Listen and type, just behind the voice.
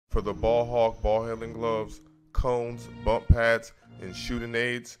For the Ball Hawk ball handling gloves, cones, bump pads, and shooting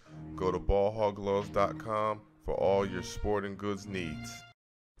aids, go to ballhawkgloves.com for all your sporting goods needs.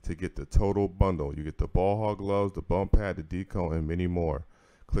 To get the total bundle, you get the Ball Hawk gloves, the bump pad, the decone, and many more.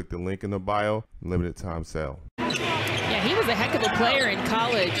 Click the link in the bio, limited time sale. Yeah, he was a heck of a player in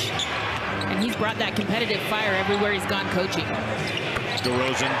college, and he's brought that competitive fire everywhere he's gone coaching.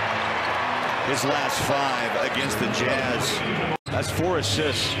 DeRozan, his last 5 against the Jazz. That's 4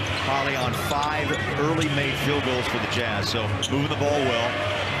 assists, Holly, on 5 early made field goals for the Jazz. So moving the ball well.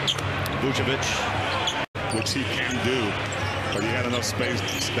 Vucevic, which he can do, but he had enough space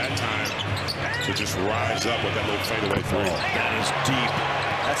that time to just rise up with that little fadeaway three. That is deep.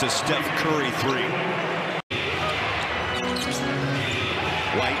 That's a Steph Curry 3.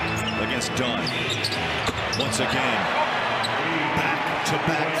 White against Dunn. Once again,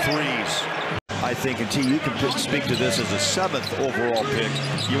 back-to-back threes. I think, and T, you can speak to this as a 7th overall pick.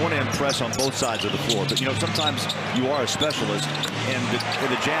 You want to impress on both sides of the floor, but you know, sometimes you are a specialist, and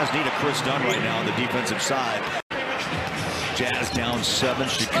the Jazz need a Chris Dunn right now on the defensive side. Jazz down 7,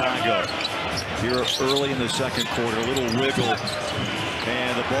 Chicago. Here early in the second quarter, a little wiggle,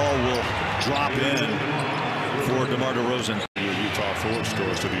 and the ball will drop in for DeMar DeRozan. The Utah food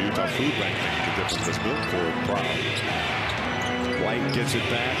stores to the Utah Food Bank, the difference that's built for it. Proud. White gets it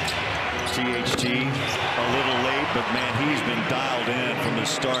back. THT a little late, but man, he's been dialed in from the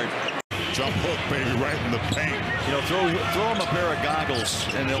start. Jump hook, baby, right in the paint. You know, Throw him a pair of goggles,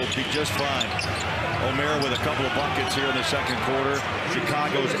 and they'll be just fine. Omer with a couple of buckets here in the second quarter.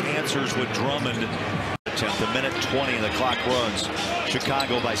 Chicago's answers with Drummond. Attempt a minute 20, and the clock runs.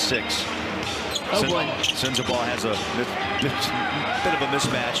 Chicago by 6. Sensabaugh has a bit of a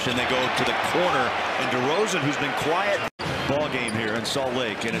mismatch, and they go to the corner. And DeRozan, who's been quiet, ball game here in Salt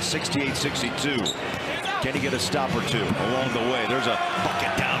Lake, and it's 68-62. Can he get a stop or two along the way? There's a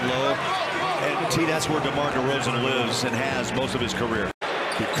bucket down low. And T, that's where DeMar DeRozan lives and has most of his career.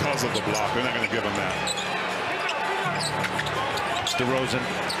 Because of the block, they're not going to give him that. It's DeRozan,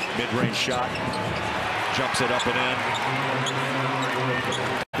 mid-range shot. Jumps it up and in.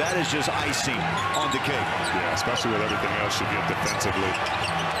 That is just icing on the cake. Yeah, especially with everything else you get defensively.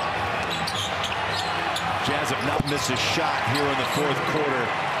 Jazz have not missed a shot here in the fourth quarter.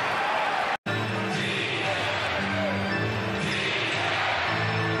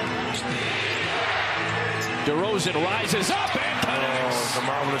 DeRozan rises up and connects. The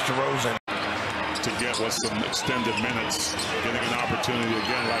marvelous DeRozan. To get with some extended minutes, getting an opportunity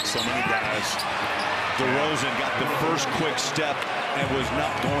again like so many guys. DeRozan got the first quick step and was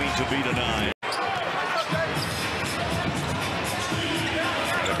not going to be denied.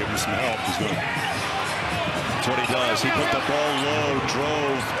 Gotta give him some help. He's good. That's what he does. He put the ball low,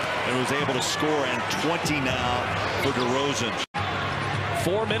 drove, and was able to score, and 20 now for DeRozan.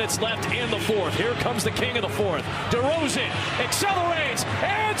 4 minutes left in the fourth. Here comes the king of the fourth. DeRozan accelerates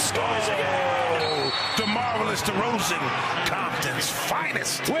and scores again. The marvelous DeRozan, Compton's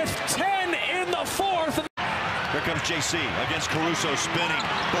finest. With 10 in the fourth. Here comes JC against Caruso, spinning.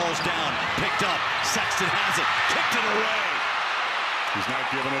 Ball's down, picked up. Sexton has it, kicked it away. He's not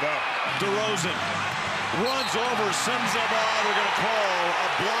giving it up. DeRozan runs over Sensabaugh. We're going to call a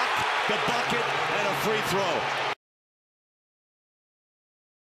block, the bucket, and a free throw.